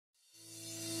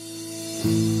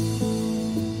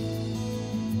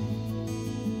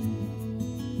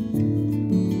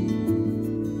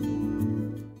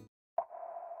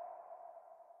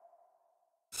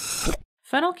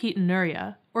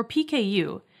or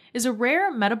PKU, is a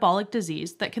rare metabolic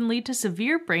disease that can lead to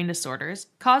severe brain disorders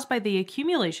caused by the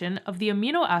accumulation of the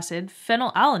amino acid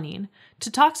phenylalanine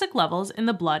to toxic levels in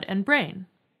the blood and brain.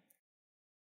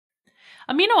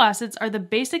 Amino acids are the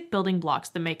basic building blocks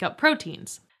that make up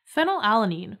proteins.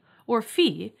 Phenylalanine, or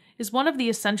Phe, is one of the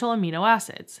essential amino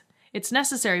acids. It's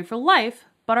necessary for life,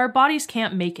 but our bodies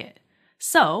can't make it.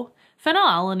 So,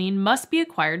 phenylalanine must be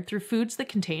acquired through foods that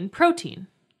contain protein.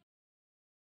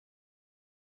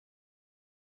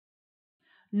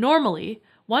 Normally,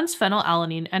 once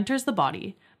phenylalanine enters the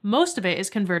body, most of it is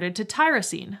converted to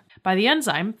tyrosine by the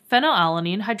enzyme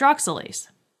phenylalanine hydroxylase.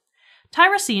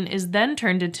 Tyrosine is then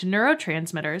turned into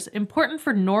neurotransmitters important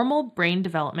for normal brain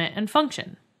development and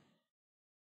function.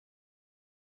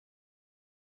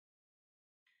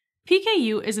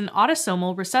 PKU is an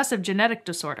autosomal recessive genetic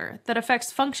disorder that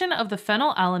affects function of the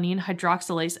phenylalanine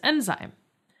hydroxylase enzyme.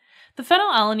 The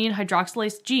phenylalanine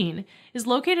hydroxylase gene is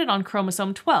located on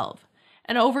chromosome 12,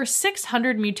 and over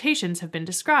 600 mutations have been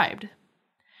described.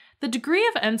 The degree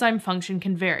of enzyme function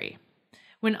can vary.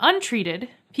 When untreated,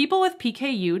 people with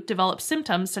PKU develop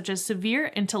symptoms such as severe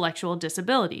intellectual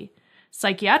disability,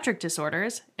 psychiatric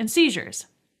disorders, and seizures.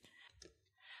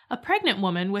 A pregnant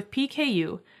woman with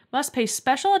PKU must pay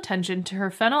special attention to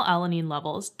her phenylalanine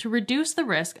levels to reduce the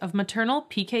risk of maternal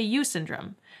PKU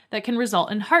syndrome that can result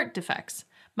in heart defects,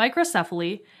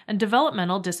 microcephaly, and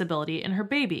developmental disability in her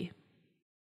baby.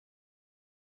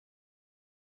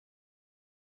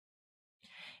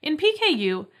 In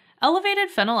PKU, elevated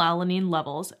phenylalanine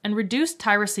levels and reduced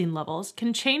tyrosine levels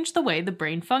can change the way the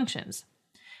brain functions.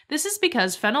 This is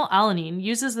because phenylalanine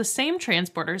uses the same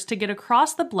transporters to get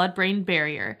across the blood-brain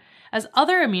barrier as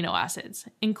other amino acids,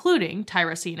 including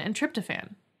tyrosine and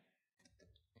tryptophan.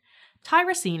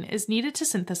 Tyrosine is needed to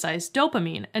synthesize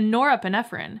dopamine and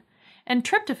norepinephrine, and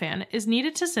tryptophan is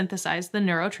needed to synthesize the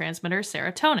neurotransmitter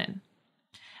serotonin.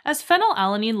 As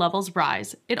phenylalanine levels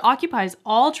rise, it occupies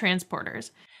all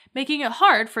transporters, making it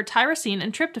hard for tyrosine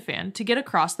and tryptophan to get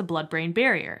across the blood-brain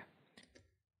barrier.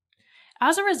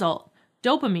 As a result,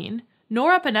 dopamine,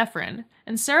 norepinephrine,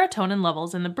 and serotonin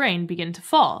levels in the brain begin to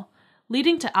fall,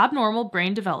 leading to abnormal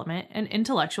brain development and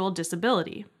intellectual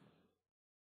disability.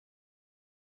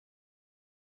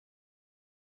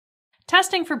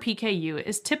 Testing for PKU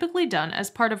is typically done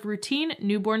as part of routine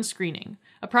newborn screening,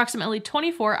 approximately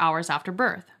 24 hours after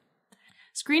birth.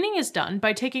 Screening is done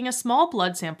by taking a small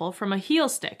blood sample from a heel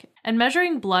stick and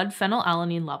measuring blood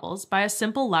phenylalanine levels by a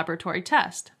simple laboratory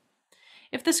test.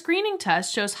 If the screening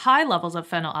test shows high levels of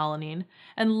phenylalanine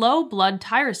and low blood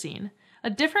tyrosine, a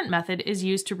different method is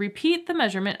used to repeat the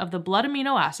measurement of the blood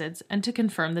amino acids and to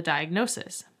confirm the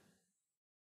diagnosis.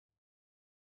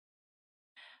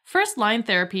 First-line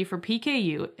therapy for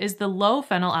PKU is the low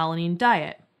phenylalanine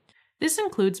diet. This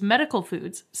includes medical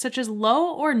foods, such as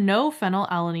low or no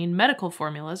phenylalanine medical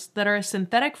formulas that are a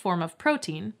synthetic form of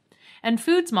protein, and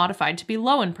foods modified to be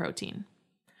low in protein.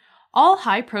 All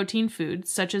high-protein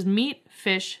foods, such as meat,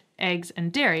 fish, eggs,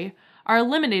 and dairy, are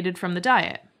eliminated from the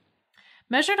diet.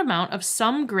 Measured amount of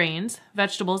some grains,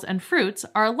 vegetables, and fruits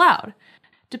are allowed,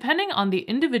 depending on the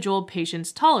individual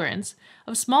patient's tolerance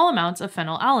of small amounts of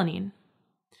phenylalanine.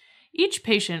 Each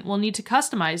patient will need to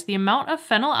customize the amount of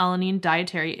phenylalanine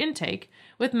dietary intake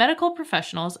with medical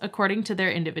professionals according to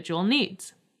their individual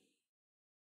needs.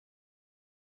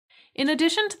 In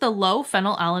addition to the low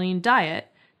phenylalanine diet,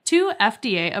 2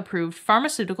 FDA-approved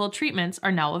pharmaceutical treatments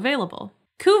are now available.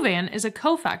 Kuvan is a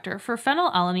cofactor for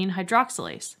phenylalanine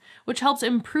hydroxylase, which helps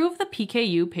improve the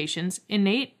PKU patient's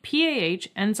innate PAH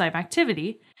enzyme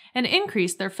activity and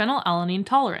increase their phenylalanine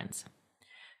tolerance.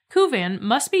 Kuvan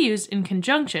must be used in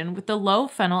conjunction with the low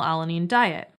phenylalanine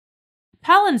diet.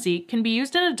 Palynziq can be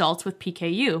used in adults with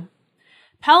PKU.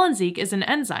 Palynziq is an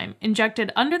enzyme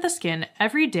injected under the skin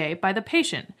every day by the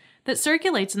patient that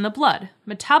circulates in the blood,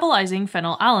 metabolizing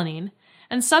phenylalanine,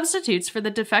 and substitutes for the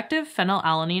defective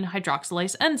phenylalanine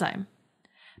hydroxylase enzyme.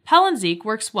 Palynziq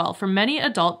works well for many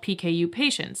adult PKU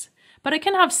patients, but it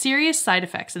can have serious side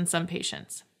effects in some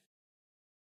patients.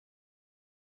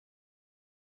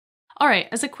 Alright,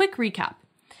 as a quick recap,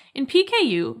 in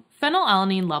PKU,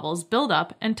 phenylalanine levels build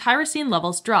up and tyrosine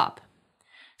levels drop.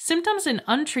 Symptoms in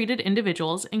untreated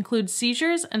individuals include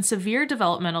seizures and severe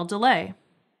developmental delay.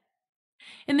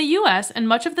 In the US and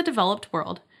much of the developed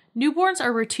world, newborns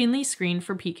are routinely screened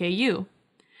for PKU.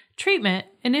 Treatment,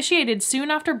 initiated soon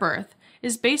after birth,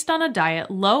 is based on a diet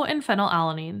low in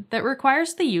phenylalanine that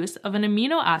requires the use of an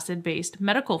amino acid-based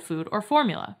medical food or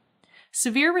formula.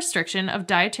 severe restriction of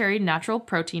dietary natural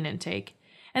protein intake,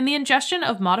 and the ingestion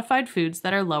of modified foods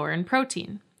that are lower in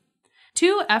protein.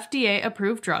 2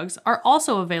 FDA-approved drugs are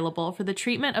also available for the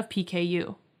treatment of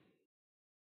PKU.